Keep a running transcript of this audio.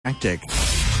tactic.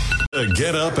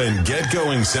 Get up and get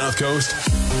going, South Coast.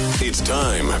 It's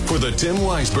time for the Tim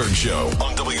Weisberg Show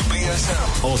on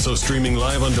WBSM. Also streaming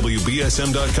live on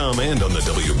WBSM.com and on the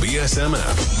WBSM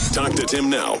app. Talk to Tim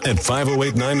now at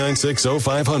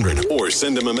 508-996-0500 or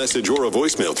send him a message or a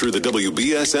voicemail through the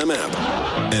WBSM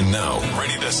app. And now,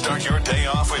 ready to start your day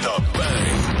off with a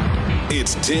bang.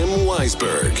 It's Tim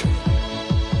Weisberg.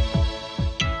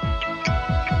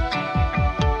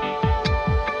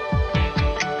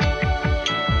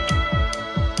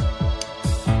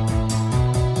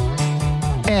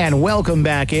 And welcome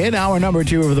back in, hour number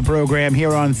 2 of the program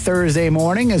here on Thursday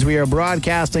morning as we are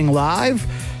broadcasting live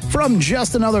from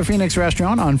Just Another Phoenix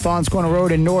Restaurant on Fons Corner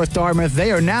Road in North Dartmouth.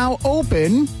 They are now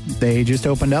open. They just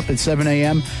opened up at 7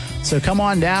 a.m. So come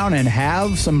on down and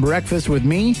have some breakfast with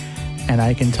me. And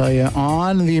I can tell you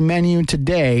on the menu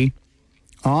today,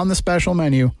 on the special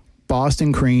menu,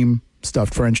 Boston cream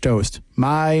stuffed French toast.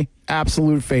 My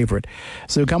absolute favorite.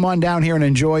 So come on down here and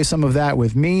enjoy some of that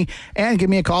with me. And give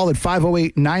me a call at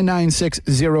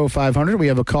 508-996-0500. We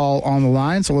have a call on the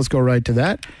line, so let's go right to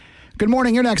that. Good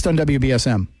morning. You're next on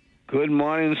WBSM. Good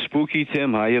morning, Spooky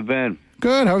Tim. How you been?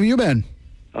 Good. How have you been?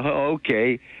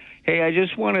 Okay. Hey, I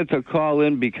just wanted to call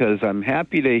in because I'm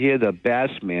happy to hear the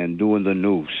Bass Man doing the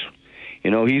news.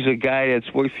 You know, he's a guy that's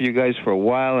worked for you guys for a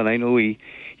while, and I know he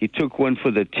took one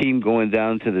for the team going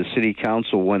down to the city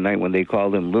council one night when they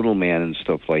called him Little Man and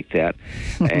stuff like that.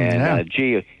 And,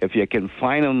 gee, if you can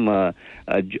find him a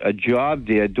job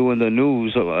there doing the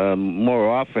news more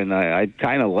often, I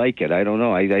kind of like it. I don't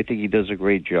know. I think he does a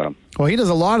great job. Well, he does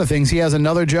a lot of things. He has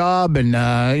another job, and,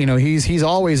 he's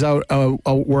always out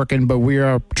working, but we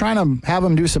are trying to have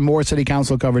him do some more city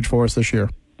council coverage for us this year.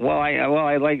 Well,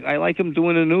 I like him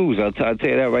doing the news. I'll tell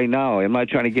you that right now. I'm not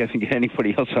trying to get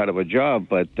anybody else out of a job,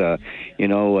 but I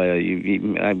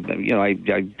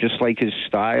just like his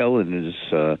style and his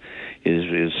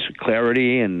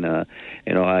clarity, and I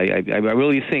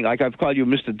really think, like, I've called you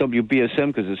Mr.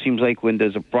 WBSM because it seems like when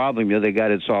there's a problem, you're the guy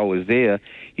that's always there.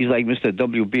 He's like Mr.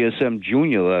 WBSM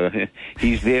Jr.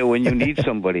 He's there when you need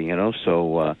somebody,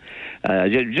 So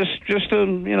just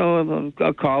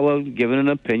a caller giving an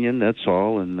opinion. That's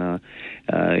all. And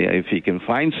if you can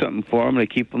find something for him to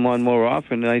keep him on more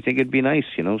often, I think it'd be nice.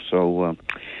 So,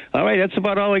 all right, that's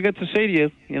about all I got to say to you.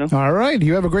 All right,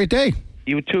 you have a great day.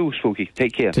 You too, Spooky.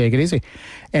 Take care. Take it easy.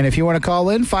 And if you want to call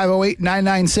in,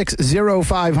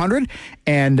 508-996-0500,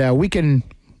 and we can.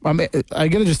 I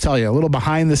got to just tell you a little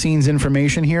behind-the-scenes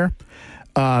information here.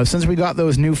 Since we got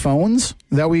those new phones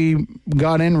that we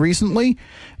got in recently,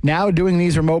 now doing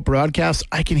these remote broadcasts,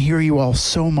 I can hear you all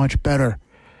so much better.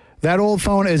 That old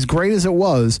phone, as great as it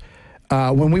was,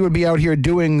 when we would be out here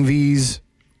doing these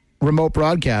remote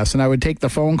broadcasts and I would take the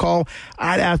phone call,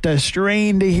 I'd have to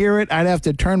strain to hear it. I'd have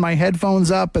to turn my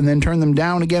headphones up and then turn them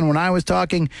down again when I was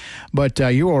talking. But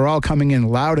you are all coming in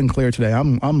loud and clear today.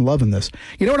 I'm loving this.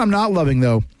 You know what I'm not loving,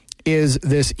 though, is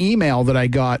this email that I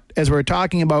got as we're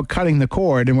talking about cutting the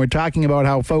cord and we're talking about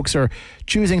how folks are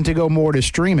choosing to go more to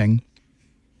streaming.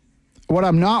 What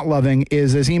I'm not loving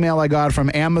is this email I got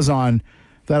from Amazon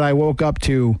that I woke up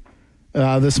to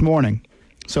this morning.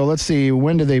 So let's see,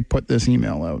 when did they put this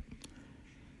email out?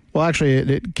 Well, actually,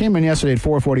 it came in yesterday at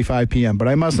 4:45 p.m., but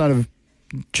I must not have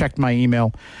checked my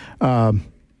email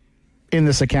in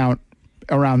this account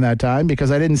around that time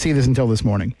because I didn't see this until this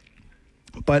morning.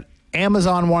 But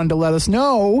Amazon wanted to let us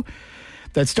know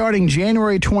that starting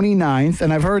January 29th,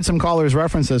 and I've heard some callers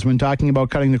reference this when talking about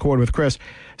cutting the cord with Chris,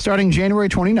 starting January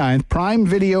 29th, Prime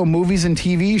Video movies and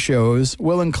TV shows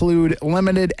will include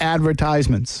limited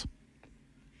advertisements.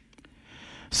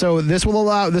 So this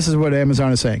is what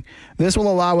Amazon is saying. This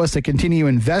will allow us to continue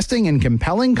investing in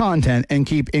compelling content and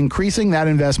keep increasing that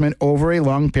investment over a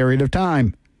long period of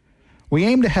time. We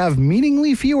aim to have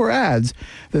meaningfully fewer ads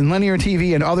than linear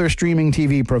TV and other streaming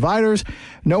TV providers.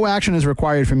 No action is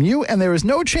required from you, and there is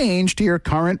no change to your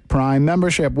current Prime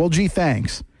membership. Well, gee,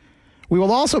 thanks. We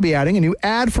will also be adding a new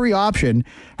ad-free option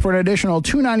for an additional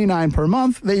 $2.99 per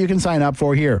month that you can sign up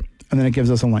for here. And then it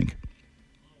gives us a link.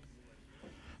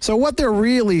 So what they're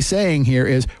really saying here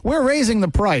is we're raising the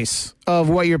price of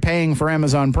what you're paying for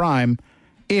Amazon Prime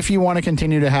if you want to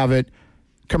continue to have it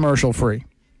commercial-free.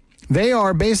 They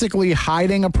are basically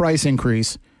hiding a price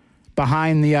increase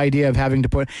behind the idea of having to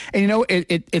put... And,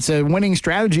 it's a winning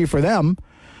strategy for them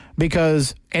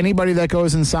because anybody that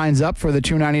goes and signs up for the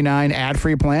 $2.99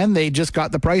 ad-free plan, they just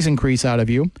got the price increase out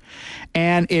of you.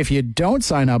 And if you don't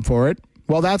sign up for it,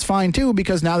 well, that's fine, too,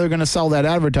 because now they're going to sell that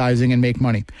advertising and make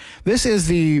money. This is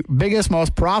the biggest,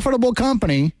 most profitable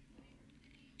company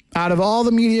out of all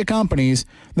the media companies.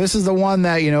 This is the one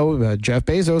that, Jeff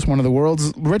Bezos, one of the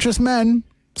world's richest men,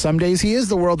 Some days he is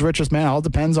the world's richest man. All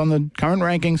depends on the current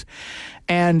rankings.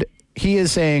 And he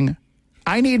is saying,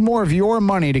 I need more of your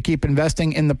money to keep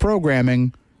investing in the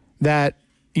programming that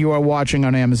you are watching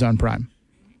on Amazon Prime.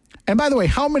 And by the way,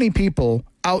 how many people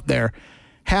out there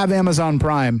have Amazon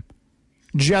Prime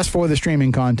just for the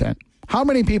streaming content? How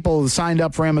many people signed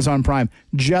up for Amazon Prime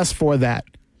just for that?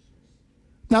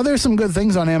 Now, there's some good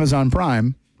things on Amazon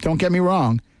Prime. Don't get me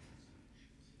wrong.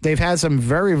 They've had some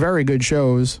very, very good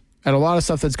shows and a lot of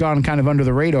stuff that's gone kind of under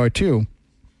the radar, too.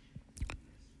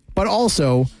 But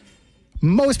also,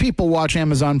 most people watch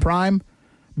Amazon Prime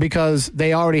because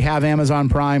they already have Amazon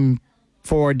Prime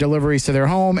for deliveries to their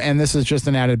home, and this is just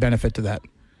an added benefit to that.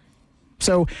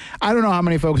 So I don't know how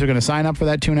many folks are going to sign up for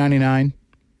that $2.99.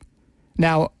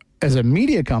 Now, as a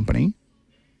media company,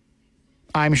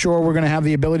 I'm sure we're going to have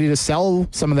the ability to sell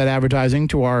some of that advertising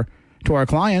to our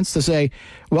clients to say,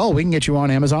 well, we can get you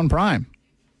on Amazon Prime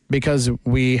because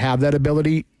we have that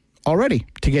ability already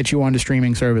to get you onto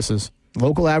streaming services.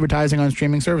 Local advertising on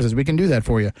streaming services. We can do that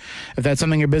for you. If that's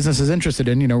something your business is interested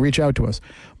in, reach out to us.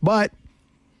 But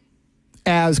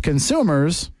as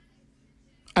consumers,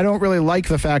 I don't really like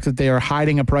the fact that they are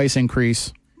hiding a price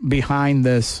increase behind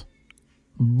this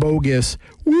bogus,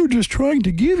 we're just trying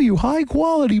to give you high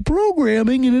quality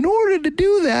programming, and in order to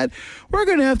do that, we're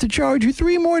going to have to charge you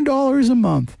 $3 more a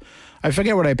month. I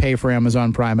forget what I pay for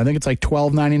Amazon Prime. I think it's like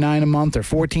 $12.99 a month or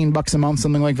 $14 a month,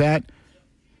 something like that.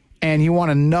 And you want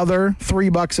another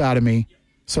 $3 out of me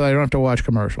so that I don't have to watch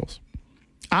commercials.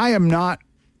 I am not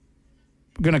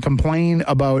going to complain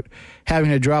about having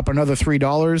to drop another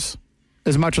 $3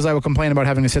 as much as I will complain about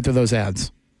having to sit through those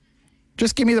ads.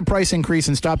 Just give me the price increase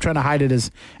and stop trying to hide it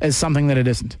as something that it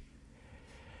isn't.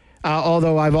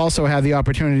 Although I've also had the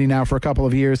opportunity now for a couple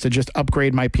of years to just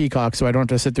upgrade my Peacock so I don't have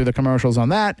to sit through the commercials on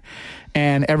that.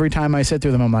 And every time I sit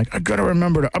through them, I'm like, I got to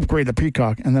remember to upgrade the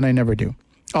Peacock. And then I never do.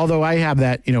 Although I have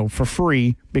that, for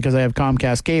free because I have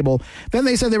Comcast cable. Then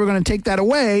they said they were going to take that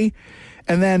away.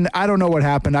 And then I don't know what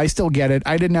happened. I still get it.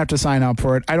 I didn't have to sign up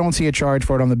for it. I don't see a charge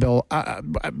for it on the bill.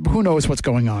 Who knows what's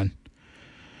going on?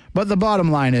 But the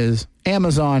bottom line is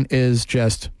Amazon is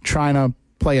just trying to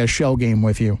play a shell game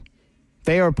with you.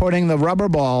 They are putting the rubber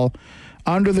ball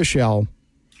under the shell.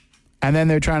 And then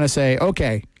they're trying to say,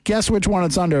 okay, guess which one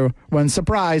it's under when,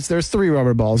 surprise, there's 3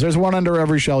 rubber balls. There's one under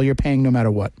every shell. You're paying no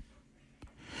matter what.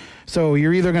 So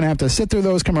you're either going to have to sit through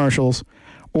those commercials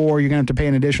or you're going to have to pay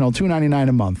an additional $2.99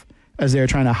 a month as they're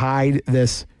trying to hide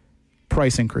this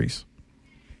price increase.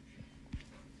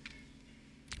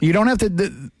 You don't have to.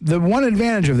 The one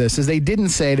advantage of this is they didn't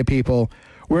say to people,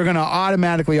 we're going to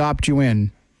automatically opt you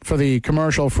in for the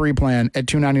commercial free plan at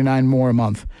 $2.99 more a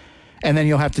month. And then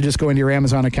you'll have to just go into your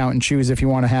Amazon account and choose if you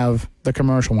want to have the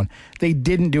commercial one. They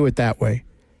didn't do it that way.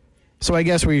 So I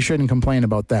guess we shouldn't complain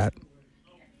about that.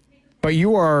 But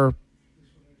you are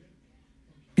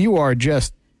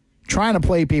just trying to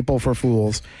play people for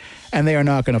fools, and they are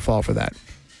not going to fall for that.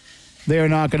 They are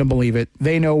not going to believe it.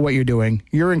 They know what you're doing.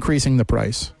 You're increasing the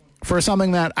price for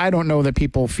something that I don't know that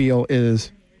people feel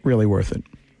is really worth it.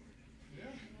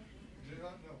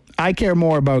 I care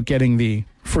more about getting the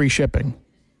free shipping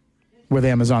with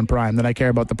Amazon Prime than I care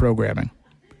about the programming.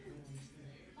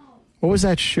 What was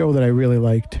that show that I really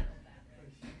liked?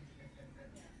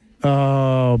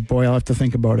 Oh, boy, I'll have to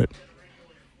think about it.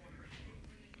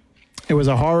 It was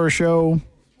a horror show.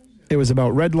 It was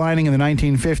about redlining in the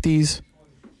 1950s.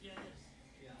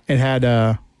 It had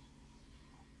a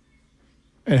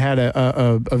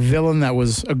villain that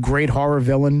was a great horror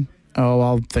villain. Oh,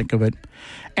 I'll think of it.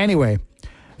 Anyway,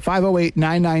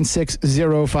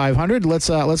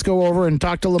 508-996-0500. Let's go over and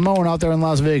talk to Lamone out there in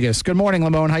Las Vegas. Good morning,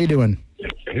 Lamone. How you doing?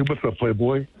 Hey, what's up,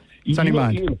 Playboy?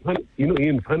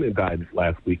 Ian Punnett died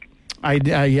last week. I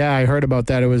heard about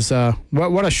that. It was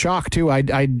what a shock too. I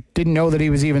didn't know that he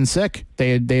was even sick.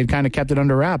 They had kind of kept it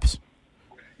under wraps.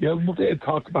 Yeah, well, they had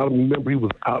talked about him. Remember, he was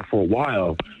out for a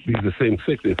while. He was the same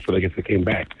sickness, but I guess it came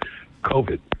back.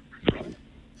 COVID.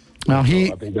 Well,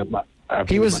 he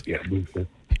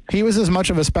was as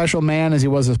much of a special man as he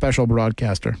was a special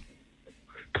broadcaster.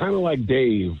 Kind of like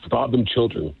Dave with all them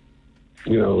children.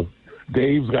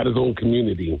 Dave's got his own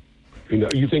community.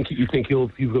 You think he's going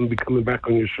to be coming back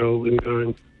on your show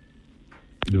anytime?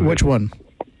 Which one?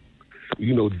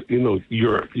 Your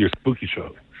spooky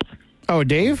show. Oh,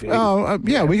 Dave? Oh,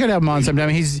 yeah, we could have him on sometime.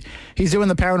 He's doing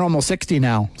the Paranormal 60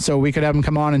 now, so we could have him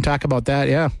come on and talk about that.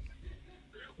 Yeah.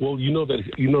 Well, you know that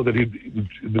he's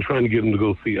been trying to get him to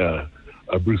go see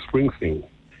Bruce Springsteen.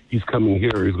 He's coming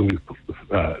here. He's going to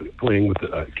be playing with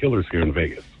the Killers here in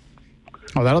Vegas.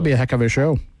 Oh, that'll be a heck of a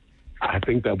show. I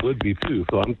think that would be too.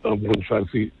 So I'm going to try to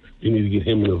see you need to get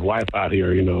him and his wife out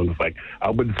here, you know. And it's like,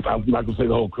 I'm not going to say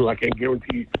the whole crew. I can't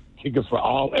guarantee tickets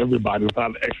for everybody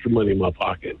without extra money in my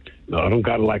pocket. No, I don't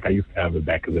got it like I used to have it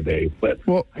back in the day. But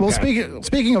well,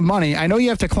 speaking of money, I know you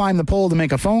have to climb the pole to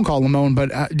make a phone call, Lamone.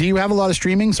 But do you have a lot of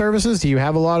streaming services?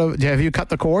 Have you cut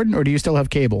the cord, or do you still have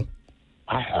cable?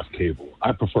 I have cable.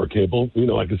 I prefer cable. You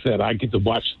know, like I said, I get to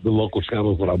watch the local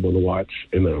channels that I want to watch,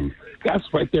 and that's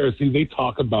right there. See, they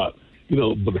talk about, you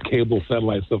know, the cable,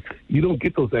 satellite stuff. You don't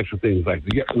get those extra things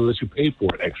unless you pay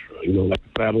for it extra. You know, like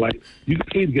the satellite, you can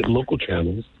pay to get local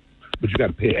channels, but you got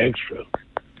to pay extra.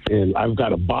 And I've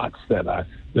got a box that I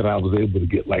was able to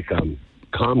get like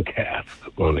Comcast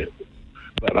on it,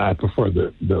 but I prefer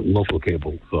the local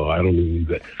cable, so I don't need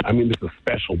that. I mean, it's a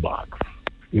special box.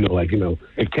 You know, like, you know,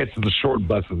 it catches the short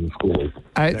buses in school.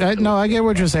 I get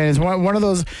what you're saying. It's one of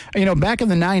those, you know, back in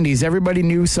the 90s, everybody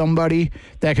knew somebody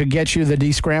that could get you the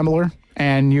descrambler,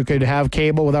 and you could have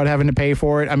cable without having to pay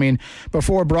for it. I mean,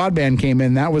 before broadband came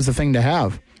in, that was the thing to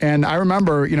have. And I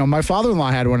remember, you know, my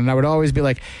father-in-law had one, and I would always be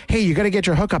like, hey, you got to get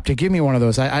your hookup to give me one of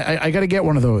those. I got to get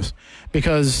one of those.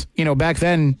 Because, you know, back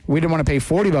then, we didn't want to pay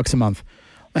 $40 a month.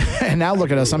 And now look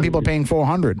at us. Some people are paying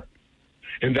 $400.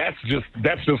 And that's just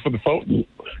for the phone,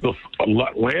 the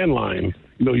landline,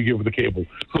 you know, you give with the cable.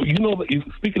 So, you know,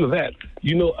 speaking of that,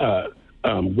 you know,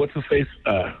 what's his face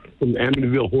from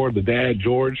Amityville Horror, the dad,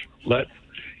 George Lutz?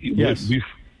 Yes. He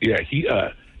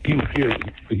was here.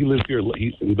 He lived here.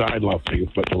 He died in Las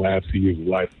Vegas for the last few years of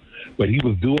life. But he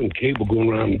was doing cable, going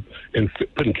around and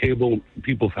putting cable in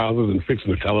people's houses and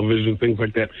fixing their television, things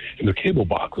like that, in their cable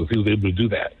boxes. He was able to do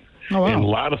that. Oh, wow. And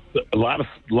a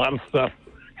lot of stuff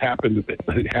happened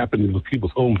with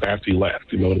people's homes after he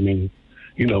left. You know what I mean?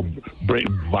 You know,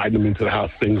 inviting them into the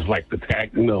house, things like the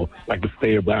tag, you know, like to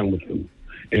stay around with them.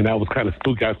 And that was kind of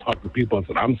spooky. I talked to people. I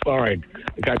said, "I'm sorry,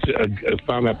 I got you. I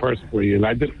found that person for you." And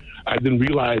I didn't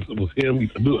realize it was him.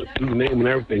 He knew the name and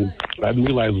everything, but I didn't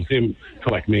realize it was him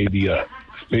until like maybe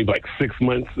like 6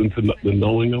 months into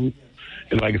knowing him.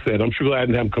 And like I said, I'm sure glad I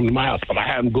didn't have him come to my house, but I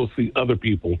had him go see other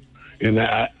people, and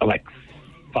I like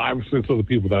 5 or 6 other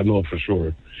people that I know of for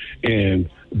sure. And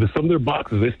some of their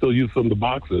boxes, they still use some of the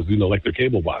boxes, you know, like their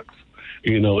cable box.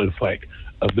 You know, it's like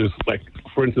there's like,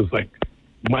 for instance, like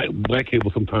my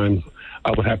cable. Sometimes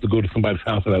I would have to go to somebody's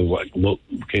house that has like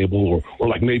cable, or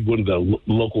like maybe one of the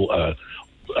local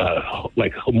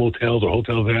like motels or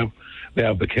hotels they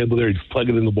have the cable there. You just plug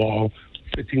it in the wall,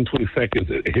 15, 20 seconds,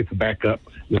 it hits it back up,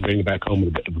 and then bring it back home,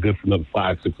 and it's good for another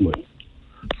 5-6 months.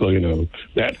 So, you know,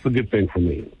 that's a good thing for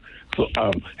me. So,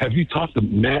 have you talked to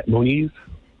Matt Moniz?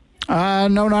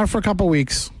 No, not for a couple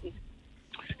weeks.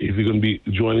 Is he going to be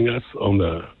joining us on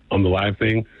the live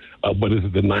thing? But is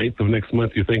it the 9th of next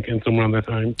month, you're thinking, somewhere around that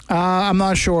time? I'm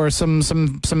not sure.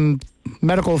 Some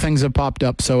medical things have popped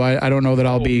up, so I don't know that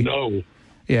I'll be. No.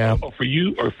 Yeah. For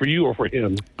you or for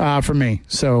him? For me.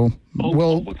 So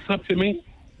what's up to me?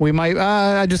 We might.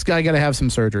 I got to have some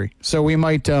surgery, so we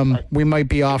might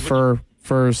be off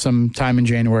for some time in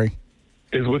January.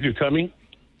 Is it with your tummy?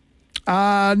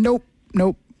 Nope.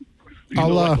 You know,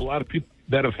 like a lot of people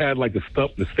that have had like the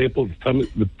staple, the stomach,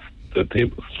 the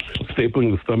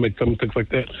stapling the stomach, things like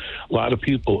that. A lot of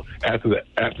people after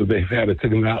they've had it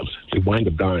taken out, they wind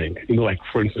up dying. You know, like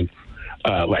for instance,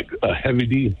 Heavy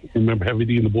D. Remember Heavy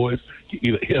D and the Boys?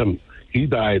 He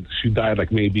died. She died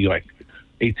like maybe like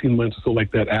 18 months or so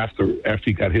like that after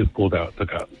he got his took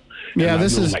out. Yeah,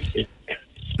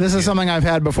 this is something I've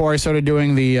had before I started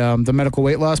doing the medical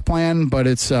weight loss plan, but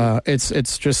it's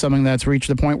just something that's reached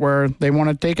the point where they want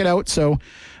to take it out. So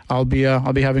I'll be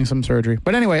having some surgery.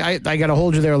 But anyway, I got to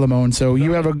hold you there, Lamone. So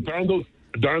you have a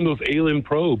darn those alien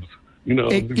probes. You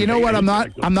know. You know what?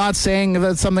 I'm not saying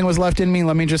that something was left in me.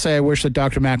 Let me just say I wish that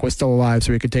Dr. Mack was still alive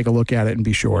so he could take a look at it and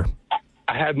be sure.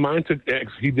 I had mine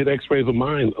he did X-rays of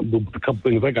mine, a couple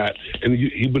things I got, and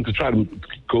he went to try to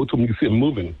go to him. You can see him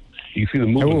moving. You see the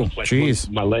movement,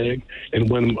 my leg, and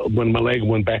when my leg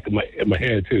went back in my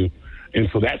head too, and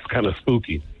so that's kind of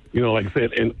spooky. You know, like I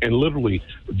said, and literally,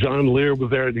 John Lear was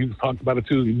there. He was talking about it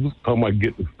too. He was talking about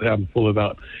having to pull it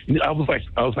out. You know, I was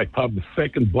like probably the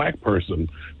second black person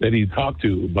that he talked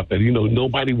to about that. You know,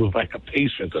 nobody was like a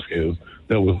patient of his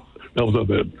that was of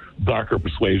the darker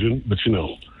persuasion. But you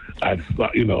know, I just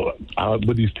thought, you know,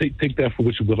 but you take that for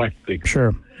what you would like to take.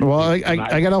 Sure. Well,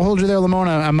 I got to hold you there,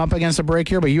 Lamona. I'm up against a break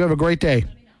here, but you have a great day.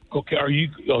 Okay, are you?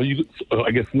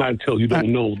 I guess not until you don't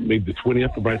know. Maybe the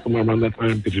 20th, right, somewhere around that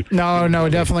time. No,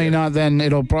 definitely not. Then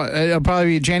it'll probably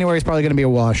be January. Is probably going to be a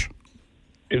wash.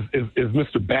 Is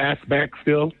Mr. Bass back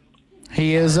still?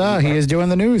 He is. He is doing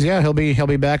the news. Yeah, he'll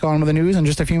be back on with the news in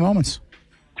just a few moments.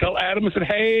 Tell Adam I said,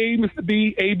 hey, Mr.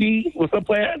 B, AB, what's up,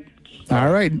 lad?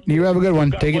 All right. You have a good one.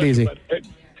 God Take it bless easy. you.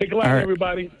 Take a lot, All right.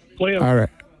 everybody. Slam. All right.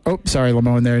 Oh, sorry,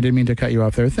 Lamone there. I didn't mean to cut you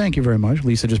off there. Thank you very much.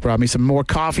 Lisa just brought me some more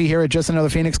coffee here at Just Another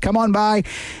Phoenix. Come on by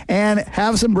and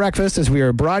have some breakfast as we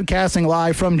are broadcasting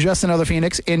live from Just Another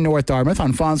Phoenix in North Dartmouth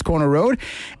on Fons Corner Road.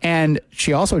 And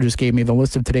she also just gave me the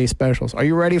list of today's specials. Are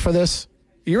you ready for this?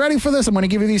 You ready for this? I'm going to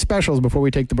give you these specials before we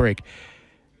take the break.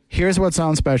 Here's what's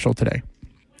on special today.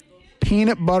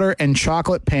 Peanut butter and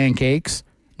chocolate pancakes,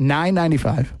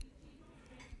 $9.95.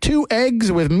 2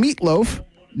 eggs with meatloaf,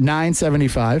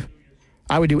 $9.75.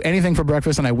 I would do anything for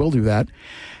breakfast, and I will do that.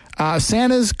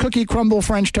 Santa's cookie crumble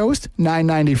French toast,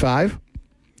 $9.95.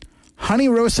 Honey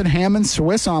roasted ham and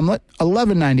Swiss omelet,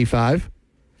 $11.95.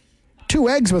 2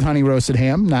 eggs with honey roasted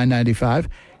ham, $9.95.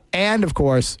 And, of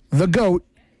course, the GOAT,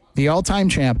 the all-time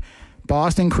champ,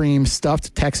 Boston cream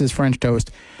stuffed Texas French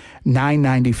toast,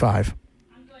 $9.95.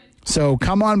 So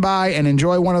come on by and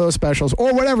enjoy one of those specials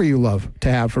or whatever you love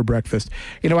to have for breakfast.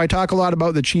 You know, I talk a lot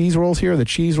about the cheese rolls here. The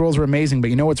cheese rolls are amazing,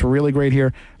 but you know what's really great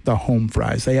here? The home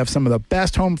fries. They have some of the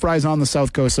best home fries on the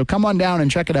South Coast. So come on down and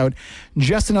check it out.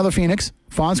 Just Another Phoenix,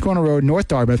 Fons Corner Road, North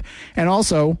Dartmouth. And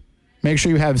also, make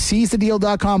sure you have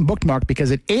seizethedeal.com bookmarked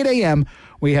because at 8 a.m.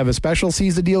 we have a special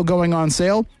Seize the Deal going on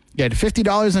sale. Get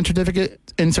 $50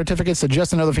 in certificates to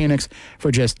Just Another Phoenix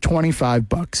for just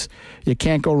 $25. You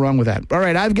can't go wrong with that. All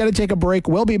right, I've got to take a break.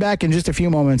 We'll be back in just a few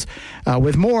moments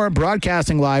with more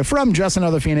broadcasting live from Just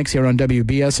Another Phoenix here on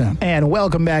WBSM. And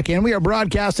welcome back in. We are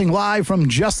broadcasting live from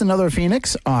Just Another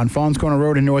Phoenix on Fons Corner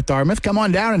Road in North Dartmouth. Come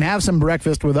on down and have some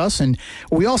breakfast with us. And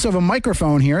we also have a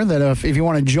microphone here that if you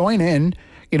want to join in,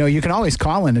 you know, you can always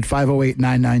call in at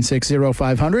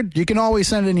 508-996-0500. You can always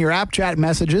send in your app chat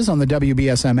messages on the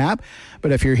WBSM app.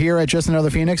 But if you're here at Just Another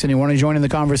Phoenix and you want to join in the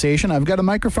conversation, I've got a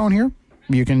microphone here.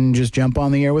 You can just jump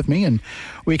on the air with me and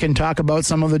we can talk about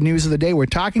some of the news of the day. We're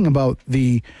talking about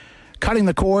the cutting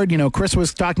the cord. You know, Chris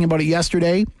was talking about it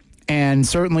yesterday. And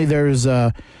certainly there's,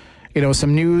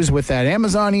 some news with that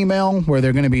Amazon email where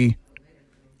they're going to be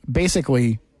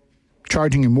basically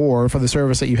charging you more for the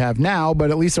service that you have now,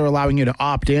 but at least they're allowing you to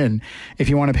opt in if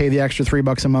you want to pay the extra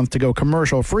 $3 a month to go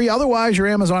commercial free. Otherwise, your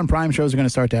Amazon Prime shows are going to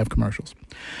start to have commercials.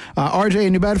 RJ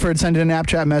in New Bedford sent in an app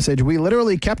chat message. We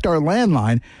literally kept our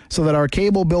landline so that our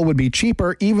cable bill would be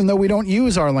cheaper, even though we don't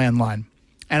use our landline.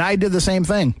 And I did the same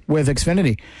thing with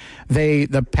Xfinity.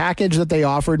 The package that they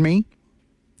offered me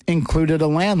included a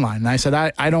landline. And I said,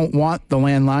 I don't want the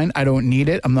landline. I don't need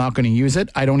it. I'm not going to use it.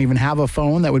 I don't even have a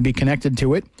phone that would be connected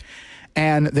to it.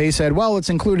 And they said, well, it's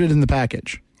included in the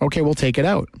package. Okay, we'll take it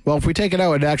out. Well, if we take it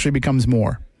out, it actually becomes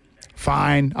more.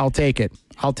 Fine, I'll take it.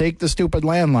 I'll take the stupid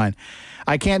landline.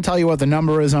 I can't tell you what the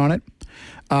number is on it.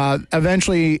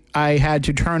 Eventually, I had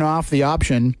to turn off the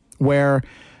option where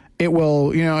it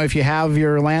will, if you have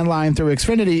your landline through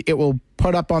Xfinity, it will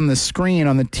put up on the screen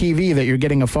on the TV that you're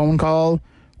getting a phone call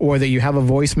or that you have a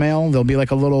voicemail. There'll be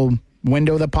like a little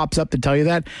window that pops up to tell you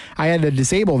that. I had to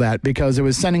disable that because it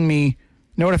was sending me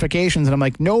notifications and I'm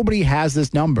like, nobody has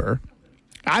this number.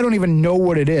 I don't even know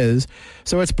what it is.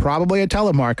 So it's probably a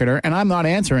telemarketer and I'm not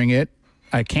answering it.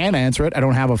 I can't answer it. I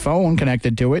don't have a phone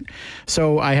connected to it.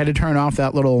 So I had to turn off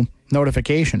that little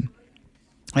notification.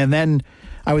 And then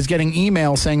I was getting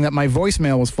emails saying that my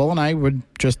voicemail was full and I would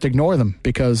just ignore them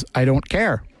because I don't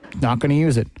care. Not going to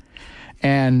use it.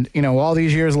 And, all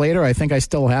these years later, I think I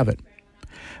still have it.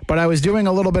 But I was doing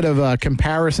a little bit of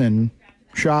comparison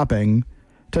shopping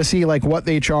to see like what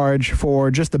they charge for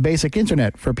just the basic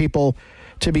internet for people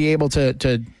to be able to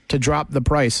drop the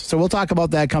price. So we'll talk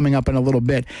about that coming up in a little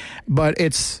bit. But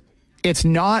it's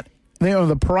not,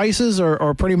 the prices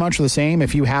are pretty much the same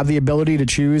if you have the ability to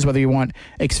choose whether you want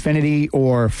Xfinity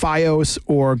or Fios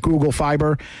or Google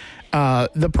Fiber.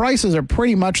 The prices are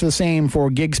pretty much the same for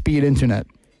gig speed internet.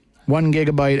 1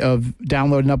 gigabyte of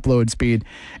download and upload speed.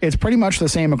 It's pretty much the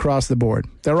same across the board.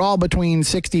 They're all between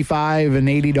 $65 and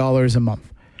 $80 a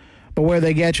month. But where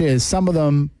they get you is some of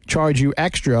them charge you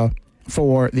extra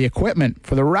for the equipment,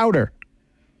 for the router.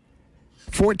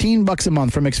 $14 a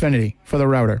month from Xfinity for the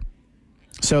router.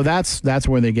 So that's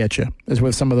where they get you, is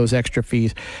with some of those extra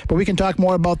fees. But we can talk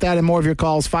more about that and more of your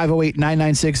calls,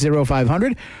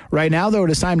 508-996-0500. Right now, though,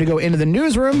 it is time to go into the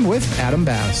newsroom with Adam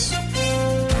Bass.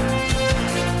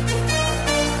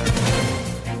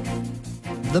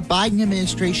 The Biden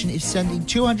administration is sending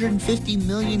 $250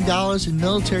 million in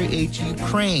military aid to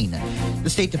Ukraine. The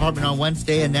State Department on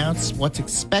Wednesday announced what's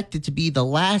expected to be the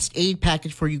last aid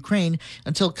package for Ukraine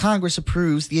until Congress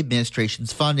approves the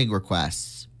administration's funding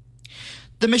requests.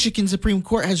 The Michigan Supreme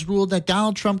Court has ruled that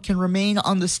Donald Trump can remain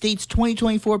on the state's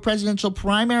 2024 presidential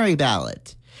primary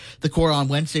ballot. The court on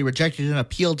Wednesday rejected an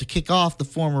appeal to kick off the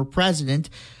former president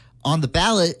on the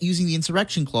ballot using the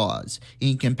insurrection clause.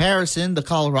 In comparison, the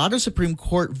Colorado Supreme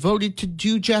Court voted to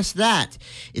do just that.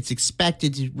 It's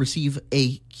expected to receive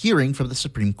a hearing from the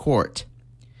Supreme Court.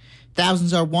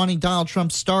 Thousands are wanting Donald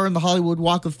Trump's star in the Hollywood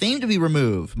Walk of Fame to be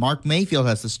removed. Mark Mayfield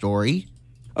has the story.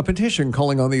 A petition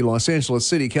calling on the Los Angeles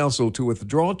City Council to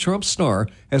withdraw Trump's star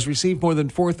has received more than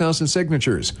 4,000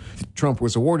 signatures. Trump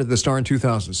was awarded the star in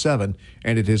 2007,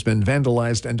 and it has been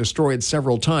vandalized and destroyed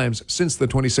several times since the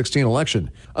 2016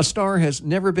 election. A star has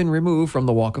never been removed from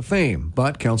the Walk of Fame,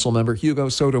 but Councilmember Hugo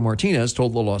Soto Martinez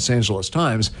told the Los Angeles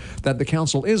Times that the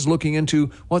council is looking into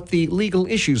what the legal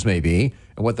issues may be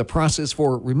and what the process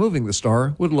for removing the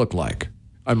star would look like.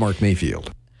 I'm Mark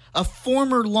Mayfield. A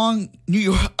former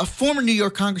New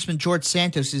York Congressman George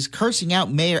Santos is cursing out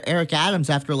Mayor Eric Adams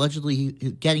after allegedly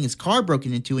getting his car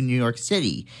broken into in New York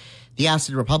City. The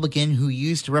ousted Republican, who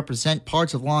used to represent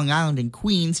parts of Long Island and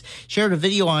Queens, shared a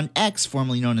video on X,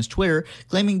 formerly known as Twitter,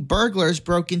 claiming burglars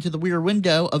broke into the rear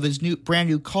window of his brand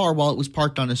new car while it was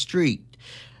parked on a street.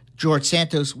 George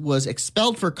Santos was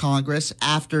expelled for Congress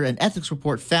after an ethics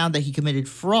report found that he committed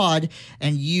fraud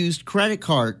and used credit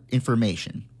card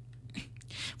information.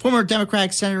 Former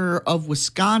Democratic Senator of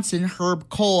Wisconsin, Herb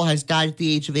Kohl, has died at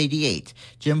the age of 88.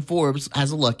 Jim Forbes has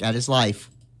a look at his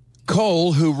life.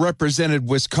 Kohl, who represented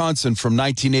Wisconsin from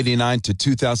 1989 to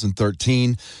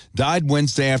 2013, died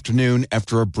Wednesday afternoon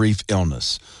after a brief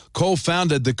illness. Kohl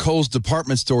founded the Kohl's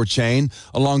department store chain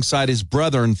alongside his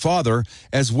brother and father,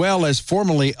 as well as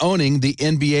formerly owning the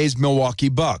NBA's Milwaukee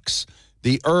Bucks.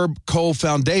 The Herb Kohl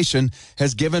Foundation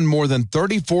has given more than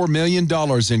 $34 million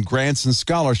in grants and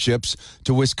scholarships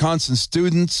to Wisconsin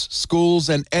students, schools,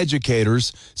 and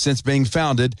educators since being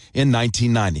founded in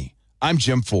 1990. I'm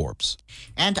Jim Forbes.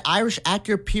 And Irish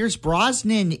actor Pierce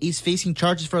Brosnan is facing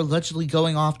charges for allegedly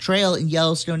going off trail in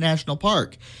Yellowstone National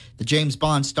Park. The James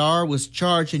Bond star was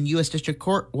charged in U.S. District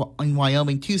Court in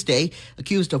Wyoming Tuesday,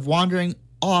 accused of wandering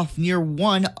off near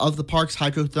one of the park's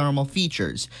hydrothermal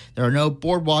features. There are no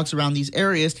boardwalks around these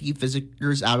areas to keep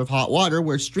visitors out of hot water,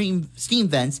 where steam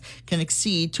vents can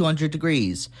exceed 200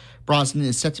 degrees. Brosnan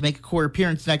is set to make a court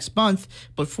appearance next month,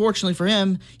 but fortunately for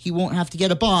him, he won't have to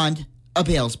get a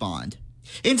bail's bond.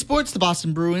 In sports, the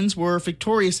Boston Bruins were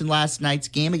victorious in last night's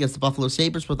game against the Buffalo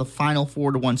Sabres with a final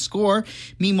 4-1 score.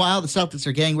 Meanwhile, the Celtics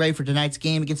are getting ready for tonight's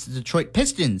game against the Detroit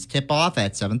Pistons, tip-off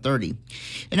at 7:30.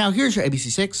 And now here's your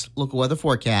ABC6 local weather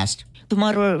forecast.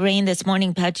 Tomorrow, rain this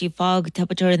morning, patchy fog,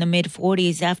 temperature in the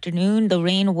mid-40s. Afternoon, the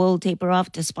rain will taper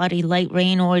off to spotty light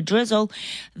rain or drizzle.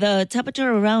 The temperature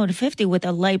around 50 with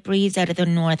a light breeze out of the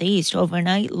northeast.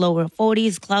 Overnight, lower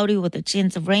 40s, cloudy with a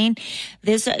chance of rain.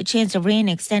 This chance of rain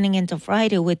extending into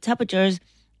Friday with temperatures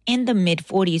in the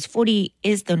mid-40s. 40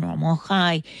 is the normal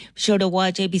high. Be sure to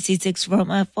watch ABC6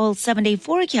 from a full 7-day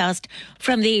forecast.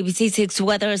 From the ABC6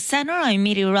 Weather Center, I'm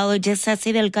meteorologist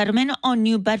Ceci Del Carmen on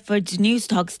New Bedford's News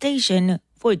Talk Station,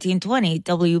 1420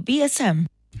 WBSM.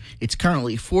 It's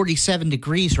currently 47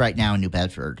 degrees right now in New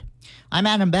Bedford. I'm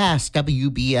Adam Bass,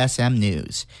 WBSM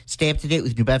News. Stay up to date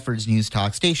with New Bedford's News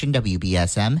Talk Station,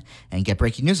 WBSM, and get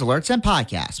breaking news alerts and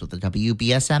podcasts with the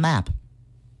WBSM app.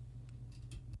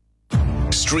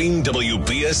 Stream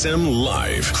WBSM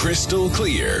live, crystal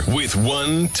clear, with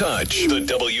one touch. The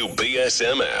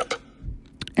WBSM app.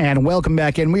 And welcome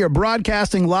back in. We are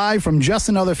broadcasting live from Just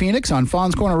Another Phoenix on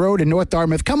Fawns Corner Road in North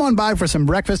Dartmouth. Come on by for some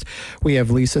breakfast. We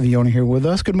have Lisa, the owner, here with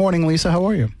us. Good morning, Lisa. How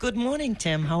are you? Good morning,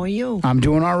 Tim. How are you? I'm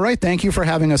doing all right. Thank you for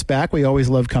having us back. We always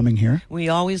love coming here. We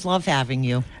always love having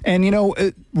you. And, you know,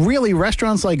 really,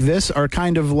 restaurants like this are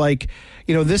kind of like,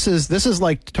 you know, this is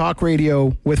like talk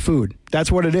radio with food. That's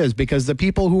what it is, because the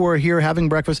people who are here having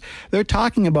breakfast, they're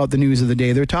talking about the news of the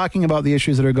day. They're talking about the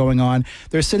issues that are going on.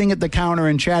 They're sitting at the counter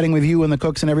and chatting with you and the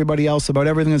cooks and everybody else about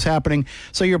everything that's happening.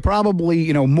 So you're probably,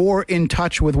 you know, more in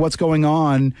touch with what's going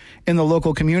on in the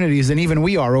local communities than even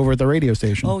we are over at the radio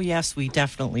station. Oh, yes, we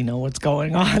definitely know what's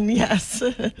going on, yes.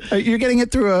 You're getting it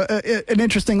through an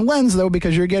interesting lens, though,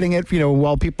 because you're getting it, you know,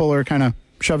 while people are kind of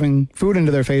shoving food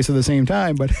into their face at the same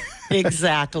time. But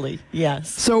exactly, yes.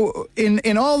 So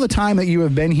in all the time that you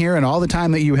have been here and all the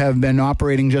time that you have been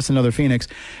operating Just Another Phoenix,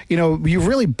 you know, you've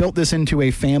really built this into a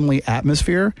family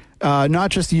atmosphere. Not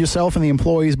just yourself and the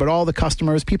employees, but all the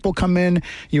customers. People come in,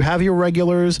 you have your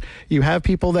regulars, you have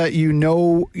people that you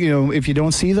know, if you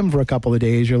don't see them for a couple of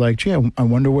days, you're like, gee, I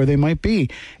wonder where they might be.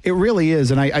 It really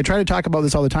is. And I try to talk about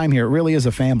this all the time here. It really is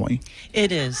a family.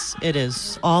 It is. It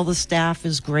is. All the staff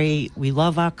is great. We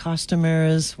love our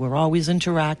customers. We're always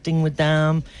interacting with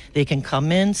them. They can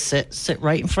come in, sit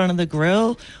right in front of the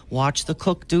grill, watch the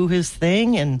cook do his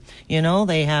thing. And, you know,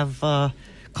 they have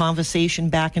conversation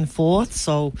back and forth.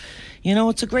 So,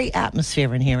 it's a great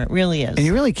atmosphere in here. It really is. And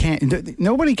you really can't,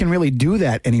 nobody can really do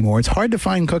that anymore. It's hard to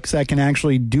find cooks that can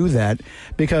actually do that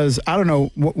because, I don't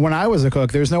know, when I was a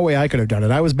cook, there's no way I could have done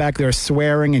it. I was back there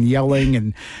swearing and yelling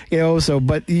and,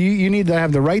 but you need to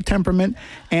have the right temperament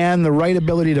and the right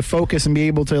ability to focus and be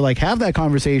able to have that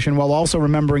conversation while also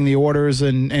remembering the orders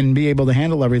and be able to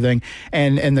handle everything.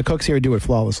 And the cooks here do it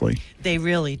flawlessly. They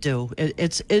really do.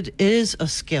 It is a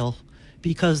skill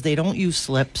because they don't use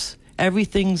slips.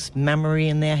 Everything's memory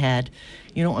in their head,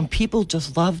 and people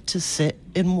just love to sit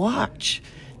and watch.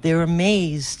 They're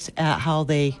amazed at how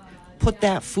they put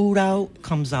that food out,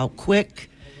 comes out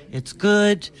quick, it's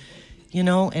good,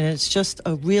 and it's just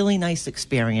a really nice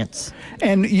experience.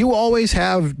 And you always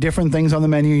have different things on the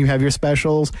menu. You have your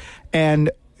specials, and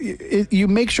you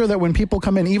make sure that when people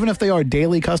come in, even if they are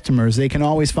daily customers, they can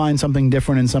always find something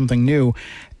different and something new.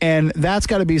 And that's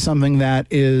got to be something that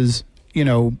is,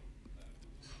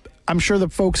 I'm sure the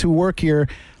folks who work here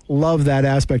love that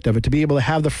aspect of it, to be able to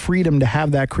have the freedom to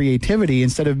have that creativity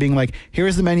instead of being like,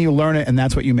 here's the menu, learn it, and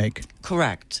that's what you make.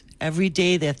 Correct. Every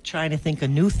day they're trying to think of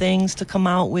new things to come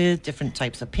out with, different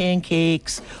types of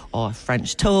pancakes or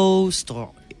French toast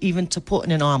or even to put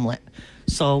in an omelet.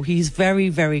 So he's very,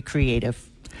 very creative.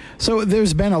 So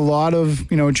there's been a lot of,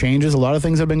 changes. A lot of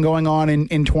things have been going on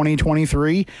in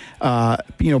 2023.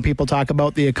 People talk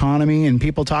about the economy and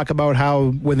people talk about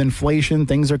how with inflation,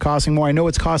 things are costing more. I know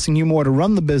it's costing you more to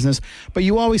run the business, but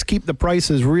you always keep the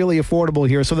prices really affordable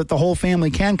here so that the whole family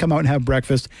can come out and have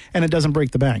breakfast and it doesn't break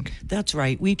the bank. That's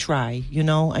right. We try,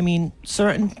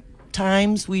 certain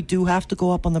times we do have to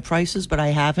go up on the prices, but I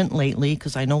haven't lately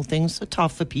because I know things are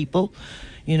tough for people.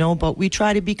 But we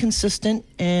try to be consistent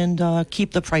and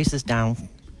keep the prices down.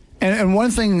 And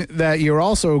one thing that you're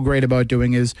also great about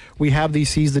doing is we have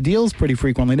these Seize the Deals pretty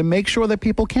frequently to make sure that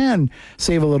people can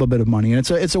save a little bit of money. And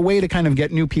it's a way to kind of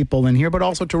get new people in here, but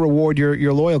also to reward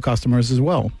your loyal customers as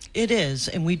well. It is.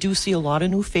 And we do see a lot of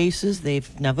new faces.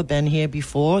 They've never been here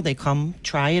before. They come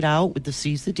try it out with the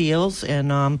Seize the Deals,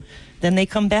 and then they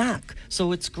come back.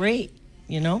 So it's great,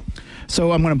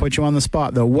 So I'm going to put you on the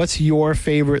spot, though. What's your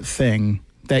favorite thing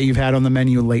that you've had on the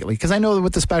menu lately? Because I know that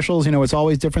with the specials, it's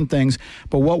always different things.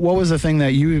 But what was the thing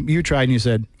that you tried and you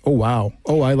said, oh, wow,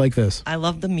 oh, I like this? I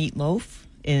love the meatloaf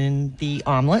and the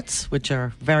omelets, which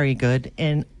are very good.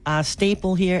 And our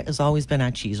staple here has always been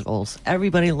our cheese rolls.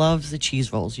 Everybody loves the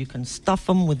cheese rolls. You can stuff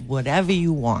them with whatever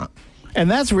you want.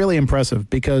 And that's really impressive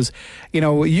because,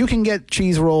 you can get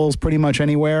cheese rolls pretty much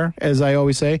anywhere, as I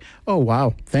always say. Oh,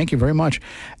 wow. Thank you very much.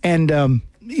 And,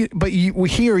 but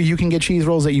here you can get cheese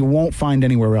rolls that you won't find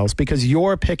anywhere else because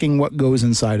you're picking what goes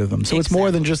inside of them. So It's more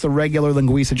than just the regular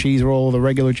linguiça cheese roll, the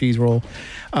regular cheese roll.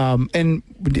 And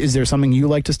is there something you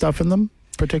like to stuff in them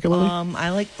particularly? I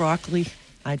like broccoli.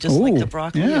 I just like the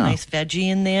broccoli, a nice veggie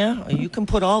in there. You can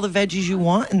put all the veggies you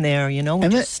want in there,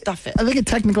 and just stuff it. I think it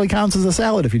technically counts as a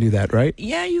salad if you do that, right?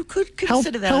 Yeah, you could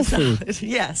consider that a salad. Food.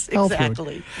 Yes,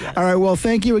 exactly. Yes. All right, well,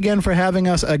 thank you again for having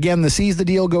us. Again, the Seize the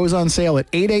Deal goes on sale at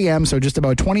 8 a.m., so just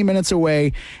about 20 minutes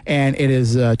away, and it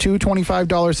is two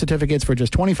 $25 certificates for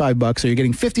just $25. So you're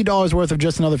getting $50 worth of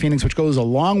Just Another Phoenix, which goes a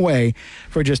long way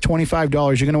for just $25.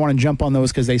 You're going to want to jump on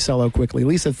those because they sell out quickly.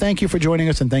 Lisa, thank you for joining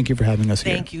us, and thank you for having us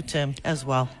here. Thank you, Tim, as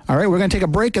well. All right, we're going to take a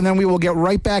break, and then we will get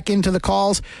right back into the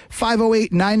calls.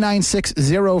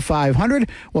 508-996-0500.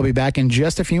 We'll be back in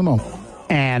just a few moments.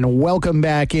 And welcome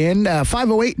back in.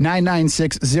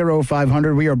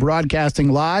 508-996-0500. We are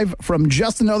broadcasting live from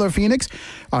Just Another Phoenix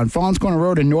on Fallons Corner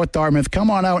Road in North Dartmouth. Come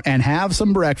on out and have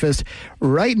some breakfast.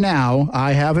 Right now,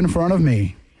 I have in front of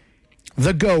me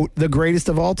the GOAT, the greatest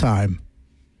of all time,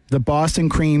 the Boston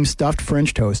Cream Stuffed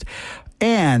French Toast.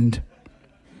 And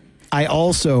I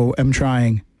also am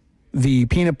trying the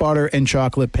peanut butter and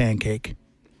chocolate pancake.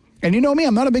 And you know me,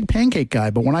 I'm not a big pancake guy,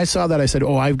 but when I saw that, I said,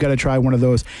 oh, I've got to try one of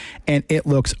those. And it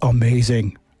looks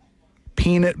amazing.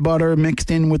 Peanut butter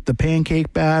mixed in with the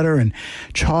pancake batter and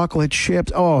chocolate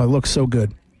chips. Oh, it looks so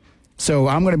good. So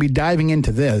I'm going to be diving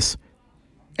into this.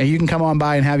 And you can come on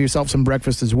by and have yourself some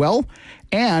breakfast as well.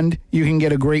 And you can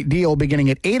get a great deal beginning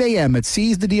at 8 a.m. at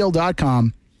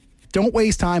seizethedeal.com. Don't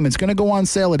waste time. It's going to go on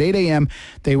sale at 8 a.m.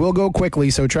 They will go quickly,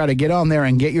 so try to get on there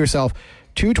and get yourself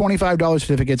two $25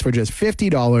 certificates for just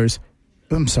 $50.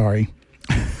 I'm sorry.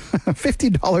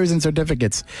 $50 in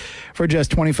certificates for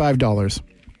just $25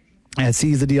 at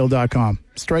seizethedeal.com.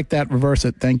 Strike that, reverse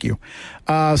it. Thank you.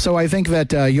 So I think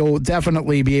that you'll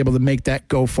definitely be able to make that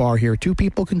go far here. Two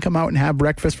people can come out and have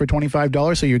breakfast for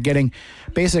 $25, so you're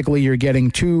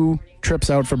getting two trips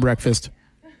out for breakfast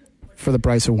for the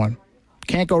price of one.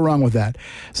 Can't go wrong with that.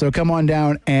 So come on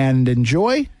down and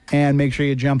enjoy, and make sure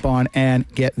you jump on and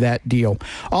get that deal.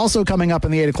 Also coming up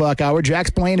in the 8 o'clock hour, Jack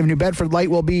Spillane of New Bedford Light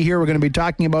will be here. We're going to be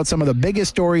talking about some of the biggest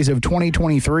stories of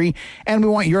 2023, and we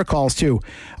want your calls, too,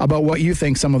 about what you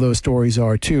think some of those stories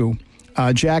are, too.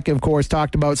 Jack, of course,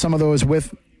 talked about some of those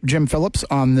with Jim Phillips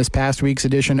on this past week's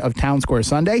edition of Town Square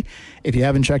Sunday. If you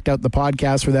haven't checked out the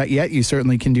podcast for that yet, you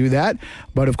certainly can do that.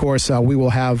 But, of course, we will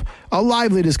have a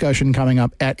lively discussion coming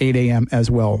up at 8 a.m.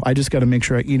 as well. I just got to make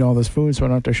sure I eat all this food so I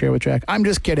don't have to share with Jack. I'm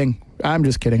just kidding.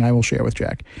 I will share with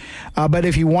Jack. But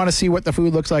if you want to see what the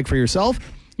food looks like for yourself,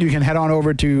 you can head on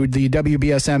over to the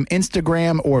WBSM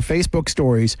Instagram or Facebook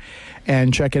stories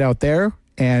and check it out there.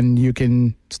 And you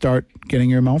can start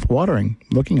getting your mouth watering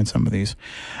looking at some of these.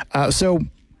 So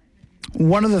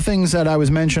one of the things that I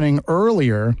was mentioning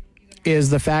earlier is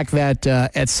the fact that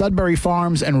at Sudbury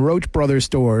Farms and Roach Brothers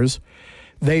stores,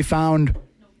 they found,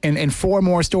 in 4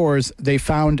 more stores, they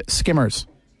found skimmers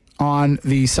on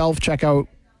the self-checkout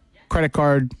credit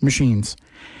card machines.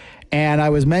 And I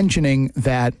was mentioning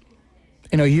that,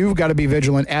 you've got to be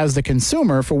vigilant as the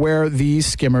consumer for where these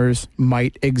skimmers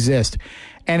might exist.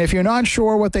 And if you're not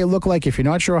sure what they look like, if you're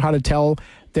not sure how to tell,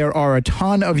 there are a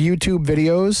ton of YouTube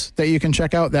videos that you can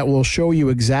check out that will show you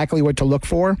exactly what to look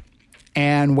for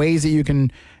and ways that you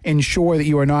can ensure that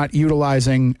you are not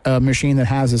utilizing a machine that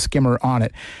has a skimmer on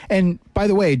it. And by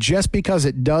the way, just because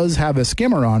it does have a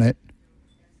skimmer on it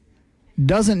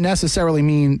doesn't necessarily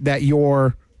mean that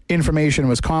your information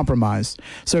was compromised.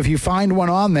 So if you find one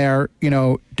on there,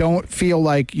 don't feel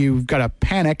like you've got to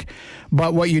panic.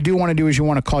 But what you do want to do is you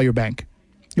want to call your bank.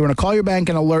 You want to call your bank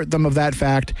and alert them of that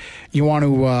fact. You want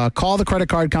to call the credit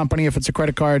card company if it's a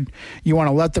credit card. You want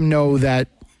to let them know that,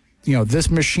 this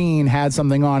machine had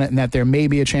something on it and that there may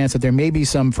be a chance that there may be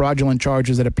some fraudulent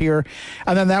charges that appear.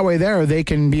 And then that way they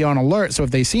can be on alert. So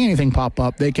if they see anything pop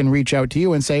up, they can reach out to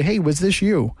you and say, hey, was this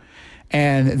you?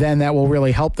 And then that will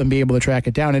really help them be able to track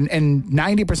it down. And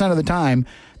 90% of the time,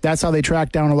 that's how they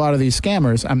track down a lot of these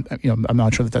scammers. I'm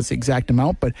not sure that that's the exact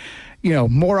amount, but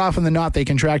more often than not, they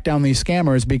can track down these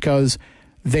scammers because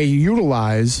they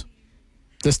utilize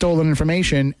the stolen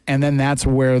information, and then that's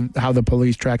how the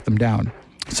police track them down.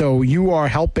 So you are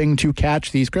helping to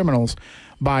catch these criminals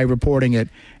by reporting it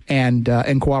and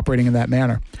cooperating in that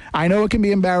manner. I know it can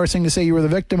be embarrassing to say you were the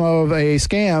victim of a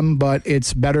scam, but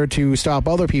it's better to stop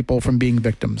other people from being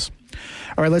victims.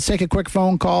 All right, let's take a quick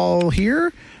phone call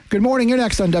here. Good morning. You're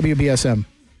next on WBSM.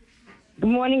 Good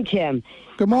morning, Tim.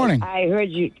 Good morning. I heard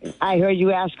you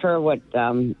ask her what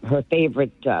her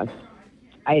favorite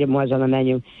item was on the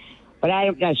menu,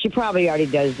 but she probably already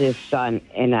does this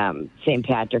in St.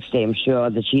 Patrick's Day, I'm sure,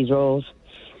 the cheese rolls.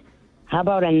 How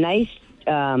about a nice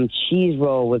cheese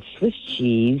roll with Swiss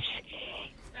cheese,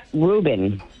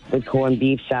 Reuben with corned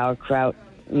beef, sauerkraut?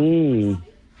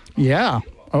 Yeah.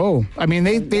 Oh, I mean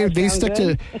they stick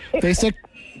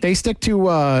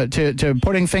to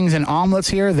putting things in omelets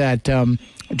here that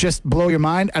just blow your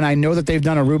mind. And I know that they've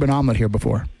done a Reuben omelet here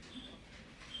before.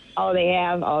 Oh, they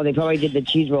have. Oh, they probably did the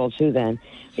cheese roll too. Then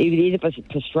you could eat it for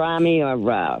pastrami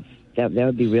or that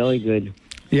would be really good.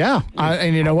 Yeah,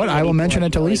 and you know what? I will mention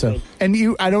it to Lisa. And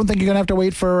I don't think you're gonna have to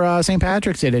wait for St.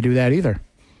 Patrick's Day to do that either.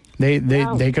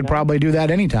 They could probably do that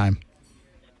anytime.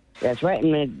 That's right.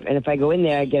 And if I go in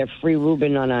there, I get a free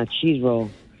Reuben on a cheese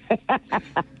roll.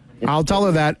 I'll tell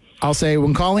her that. I'll say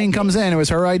when Colleen comes in, it was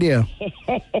her idea.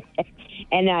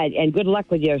 And good luck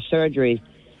with your surgery.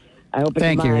 I hope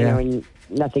it's minor and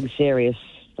nothing serious.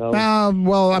 So.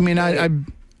 Well, I mean,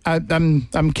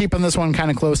 I'm keeping this one kind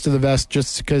of close to the vest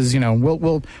just because,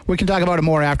 we can talk about it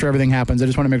more after everything happens. I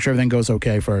just want to make sure everything goes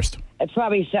okay first. It's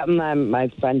probably something my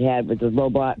friend had with the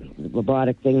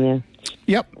robotic thing there.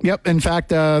 Yep. In fact,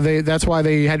 that's why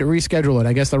they had to reschedule it.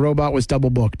 I guess the robot was double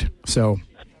booked. So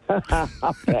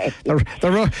okay.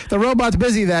 The robot's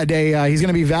busy that day. He's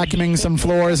going to be vacuuming some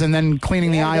floors and then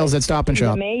cleaning the aisles at Stop and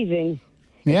Shop. Amazing.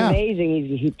 Yeah. It's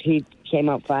amazing. He came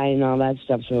out fine and all that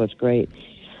stuff, so it's great.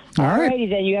 All right. Alrighty,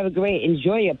 then. You have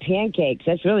enjoy your pancakes.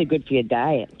 That's really good for your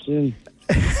diet, too.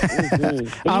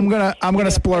 Mm-hmm. I'm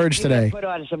gonna splurge today. Put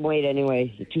on some weight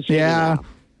anyway. You're too soon yeah.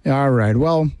 now. All right.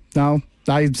 Well, no,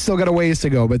 I still got a ways to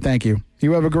go, but thank you.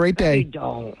 You have a great day. You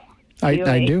don't.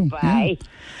 I do. Bye. Yeah.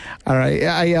 All right.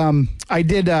 I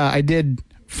did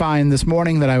find this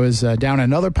morning that I was down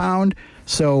another pound,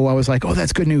 so I was like, oh,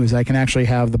 that's good news. I can actually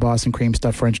have the Boston cream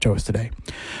stuffed French toast today.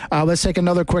 Let's take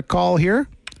another quick call here.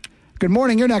 Good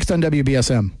morning. You're next on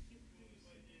WBSM.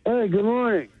 Hey, good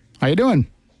morning. How you doing?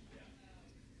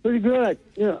 Pretty good.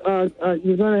 Yeah,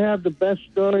 you're going to have the best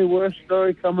story, worst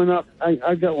story coming up.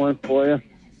 I got one for you.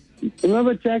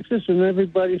 remember Texas and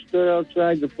everybody stood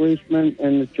outside, the policemen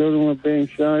and the children were being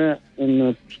shot at in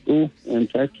the school in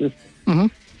Texas? Mm-hmm.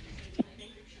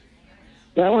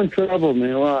 That one troubled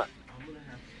me a lot.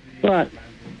 But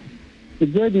the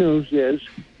good news is,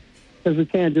 because we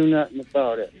can't do nothing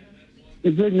about it,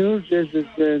 the good news is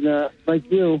that,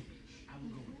 like you,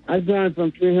 I've gone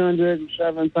from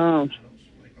 307 pounds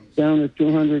down to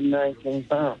 219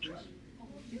 pounds.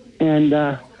 And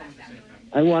I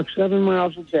walk 7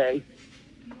 miles a day,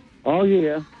 all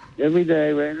year, every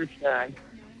day, rain or shine.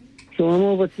 So I'm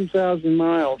over 2,000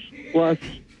 miles, plus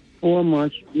 4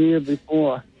 months the year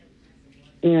before.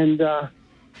 And I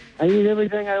eat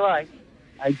everything I like.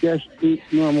 I just eat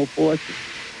normal portions.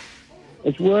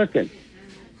 It's working.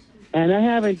 And I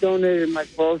haven't donated my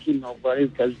clothes to nobody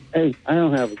because, hey, I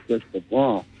don't have a crystal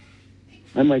ball.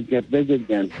 I might get big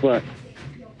again, but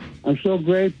I'm so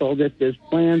grateful that there's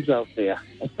plans out there.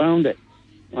 I found it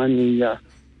on the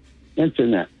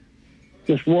internet.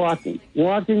 Just walking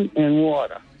and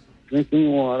water,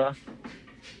 drinking water,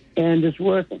 and it's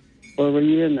working for a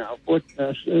year now.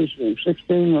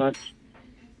 16 months,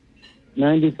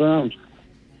 90 pounds.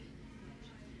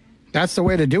 That's the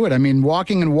way to do it. I mean,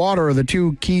 walking and water are the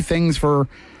two key things for,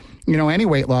 any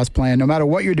weight loss plan. No matter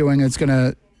what you're doing, it's going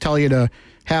to tell you to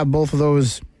have both of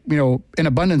those, in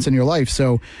abundance in your life.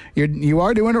 So you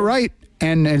are doing it right,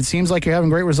 and it seems like you're having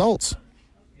great results.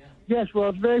 Yes, well,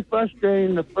 it's very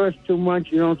frustrating the first 2 months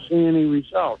you don't see any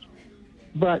results.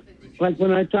 But, like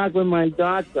when I talk with my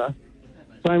doctor,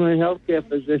 primary health care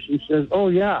physician says, oh,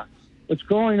 yeah, what's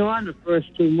going on the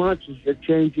first 2 months is you're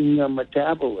changing your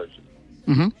metabolism.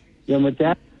 Mm-hmm. Your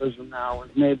metabolism now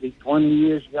is maybe 20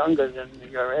 years younger than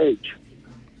your age.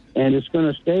 And it's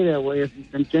going to stay that way if you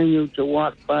continue to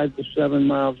walk 5 to 7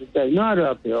 miles a day. Not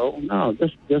uphill, no,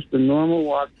 just a normal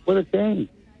walk with a cane.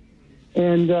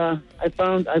 And I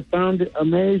found it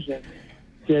amazing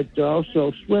that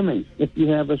also swimming. If you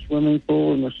have a swimming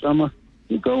pool in the summer,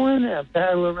 you go in there,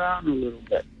 paddle around a little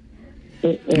bit.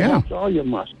 It helps all your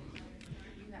muscles.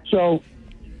 So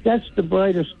that's the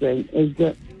brightest thing, is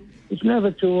that it's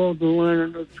never too old to learn a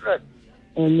new trick.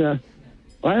 And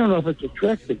I don't know if it's a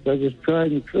trick because it's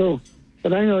tried and true,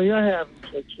 but I know you're having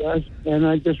success, and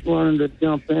I just wanted to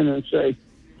jump in and say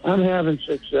I'm having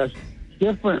success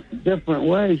different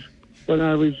ways, but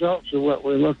our results are what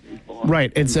we're looking for.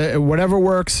 Right. It's whatever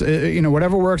works,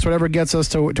 whatever gets us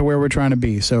to where we're trying to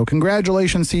be. So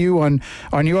congratulations to you on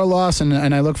your loss,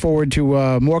 and I look forward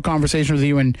to more conversations with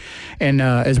you and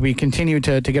as we continue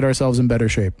to get ourselves in better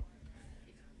shape.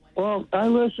 Well, I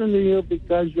listen to you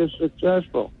because you're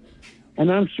successful.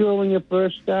 And I'm sure when you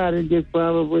first started, you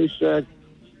probably said,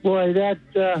 boy, that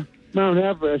Mount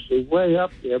Everest is way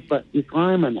up there, but you're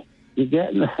climbing it. You're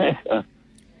getting there.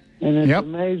 And it's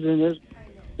amazing.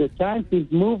 The time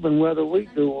keeps moving whether we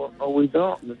do or we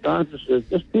don't. And the doctor says,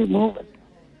 just keep moving.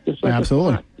 Just like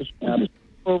absolutely. Just keep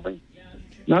moving.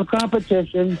 No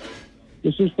competition.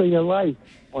 This is for your life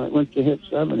once you hit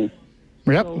 70.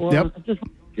 Yep, So, yep. I just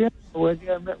with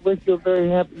you. I wish you a very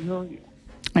happy New Year.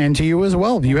 And to you as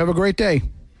well. You have a great day.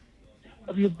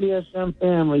 WBSM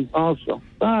family also.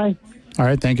 Bye. All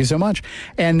right, thank you so much.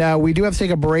 And we do have to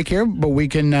take a break here, but we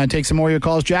can take some more of your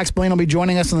calls. Jack Spillane will be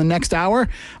joining us in the next hour.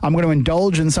 I'm going to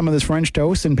indulge in some of this French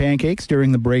toast and pancakes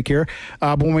during the break here.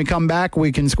 But when we come back,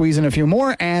 we can squeeze in a few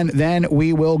more, and then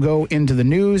we will go into the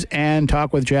news and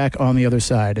talk with Jack on the other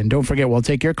side. And don't forget, we'll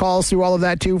take your calls through all of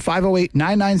that, too,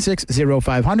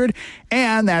 508-996-0500.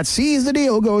 And that Seize the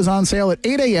Deal goes on sale at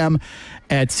 8 a.m.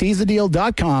 at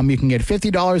seizethedeal.com. You can get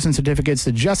 $50 in certificates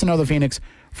to Just Another Phoenix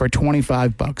for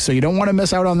 $25. So you don't want to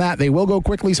miss out on that. They will go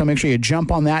quickly, so make sure you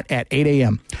jump on that at 8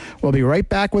 a.m. We'll be right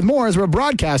back with more as we're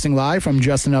broadcasting live from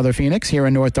Just Another Phoenix here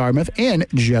in North Dartmouth in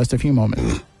just a few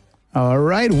moments. All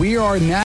right, we are now